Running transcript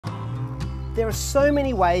There are so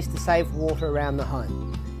many ways to save water around the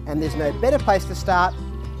home, and there's no better place to start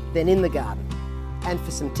than in the garden. And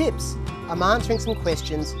for some tips, I'm answering some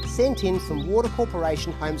questions sent in from Water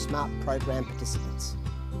Corporation Home Smart program participants.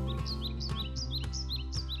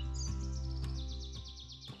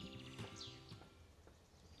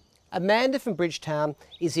 Amanda from Bridgetown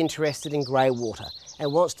is interested in grey water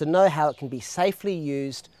and wants to know how it can be safely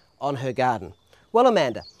used on her garden. Well,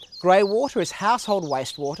 Amanda, grey water is household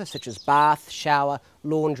wastewater such as bath, shower,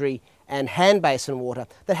 laundry and hand basin water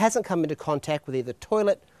that hasn't come into contact with either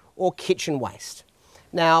toilet or kitchen waste.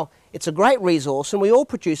 Now, it's a great resource and we all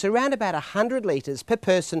produce around about 100 litres per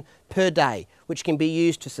person per day, which can be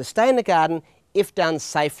used to sustain the garden if done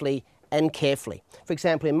safely and carefully. For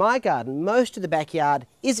example, in my garden, most of the backyard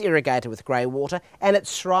is irrigated with grey water and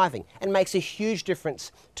it's thriving and makes a huge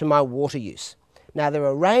difference to my water use. Now, there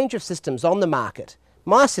are a range of systems on the market.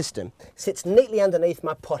 My system sits neatly underneath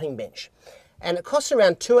my potting bench and it costs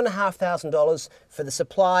around $2,500 for the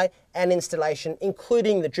supply and installation,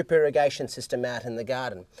 including the drip irrigation system out in the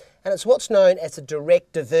garden. And it's what's known as a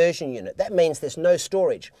direct diversion unit. That means there's no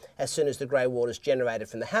storage. As soon as the grey water is generated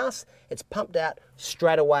from the house, it's pumped out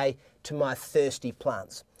straight away to my thirsty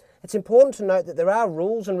plants. It's important to note that there are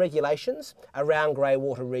rules and regulations around grey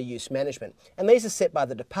water reuse management, and these are set by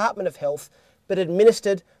the Department of Health but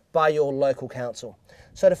administered by your local council.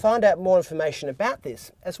 So to find out more information about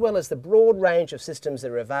this, as well as the broad range of systems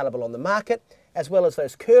that are available on the market, as well as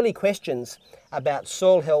those curly questions about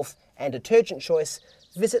soil health and detergent choice,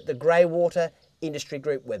 visit the Grey Water Industry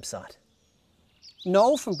Group website.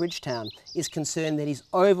 Noel from Bridgetown is concerned that he's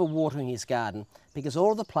overwatering his garden because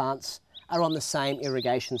all of the plants are on the same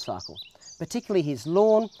irrigation cycle, particularly his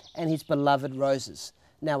lawn and his beloved roses.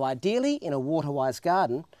 Now, ideally, in a waterwise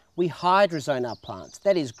garden, we hydrozone our plants,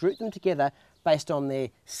 that is, group them together based on their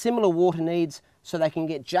similar water needs so they can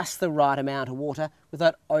get just the right amount of water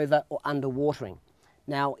without over or under watering.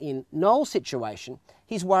 Now, in Noel's situation,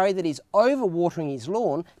 he's worried that he's overwatering his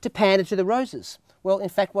lawn to pander to the roses. Well, in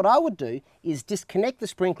fact, what I would do is disconnect the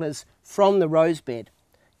sprinklers from the rose bed,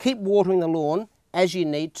 keep watering the lawn as you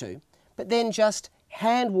need to, but then just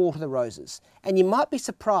hand water the roses. And you might be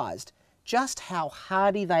surprised just how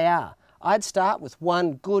hardy they are. I'd start with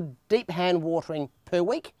one good deep hand watering per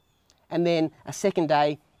week, and then a second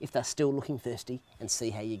day if they're still looking thirsty, and see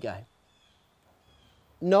how you go.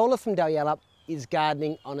 Nola from Dalyella is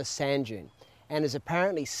gardening on a sand dune and is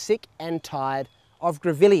apparently sick and tired of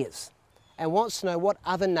grevilleas and wants to know what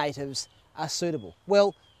other natives are suitable.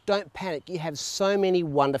 Well, don't panic, you have so many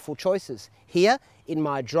wonderful choices. Here in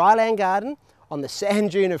my dryland garden on the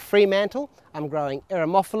sand dune of Fremantle, I'm growing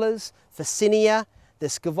Eremophilas, Phacinia, the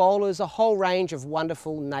scaevolas, a whole range of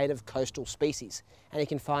wonderful native coastal species. And you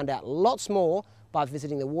can find out lots more by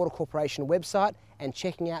visiting the Water Corporation website and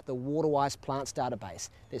checking out the Waterwise Plants database.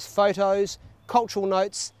 There's photos, cultural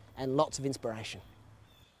notes, and lots of inspiration.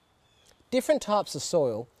 Different types of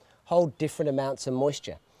soil hold different amounts of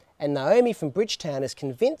moisture, and Naomi from Bridgetown is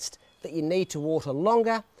convinced that you need to water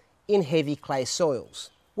longer in heavy clay soils.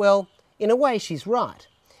 Well, in a way she's right,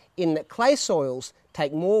 in that clay soils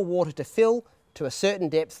take more water to fill to a certain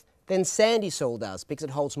depth than sandy soil does because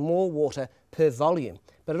it holds more water per volume.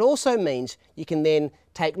 But it also means you can then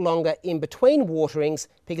take longer in between waterings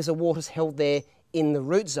because the water's held there in the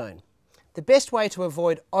root zone. The best way to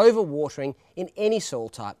avoid overwatering in any soil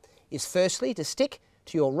type is firstly to stick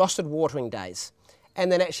to your rostered watering days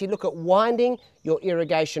and then actually look at winding your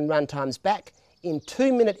irrigation run times back in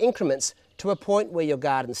 2-minute increments to a point where your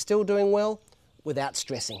garden's still doing well without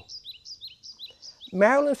stressing.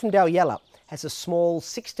 Marilyn from Dalyella has a small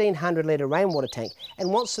 1,600 litre rainwater tank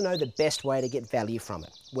and wants to know the best way to get value from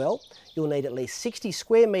it. Well, you'll need at least 60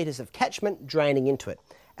 square metres of catchment draining into it,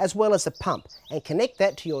 as well as a pump, and connect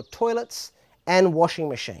that to your toilets and washing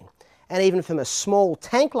machine. And even from a small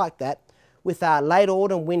tank like that, with our late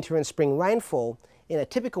autumn, winter and spring rainfall, in a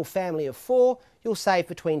typical family of 4, you'll save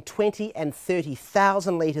between 20 and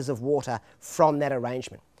 30,000 litres of water from that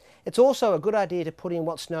arrangement. It's also a good idea to put in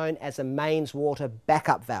what's known as a mains water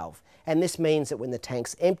backup valve, and this means that when the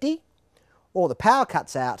tank's empty or the power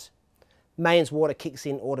cuts out, mains water kicks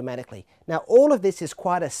in automatically. Now, all of this is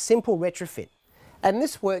quite a simple retrofit, and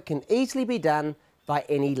this work can easily be done by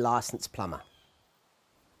any licensed plumber.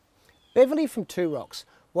 Beverly from Two Rocks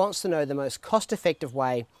wants to know the most cost-effective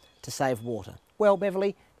way to save water. Well,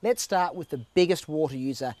 Beverly, let's start with the biggest water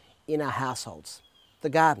user in our households, the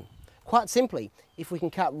garden. Quite simply, if we can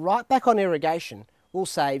cut right back on irrigation, we'll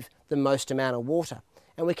save the most amount of water.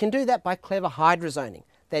 And we can do that by clever hydrozoning,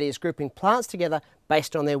 that is, grouping plants together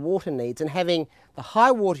based on their water needs and having the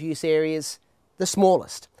high water use areas the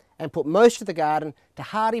smallest. and put most of the garden to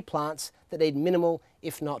hardy plants that need minimal,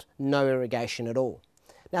 if not no irrigation at all.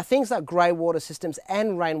 Now, things like grey water systems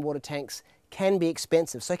and rainwater tanks can be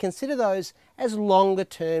expensive, so consider those as longer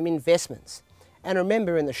term investments. And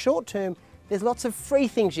remember, in the short term, there's lots of free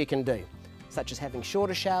things you can do, such as having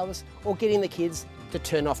shorter showers or getting the kids to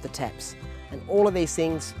turn off the taps. And all of these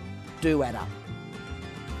things do add up.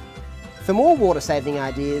 For more water saving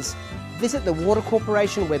ideas, visit the Water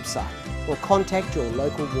Corporation website or contact your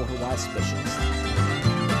local waterwise specialist.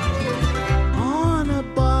 On a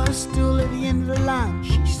bar stool at the end of the line,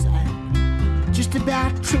 she sat, just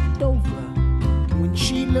about tripped over. When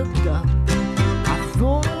she looked up, I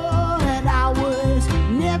thought I was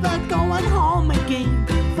never going home again.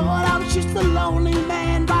 Thought I was just a lonely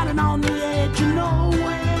man riding on the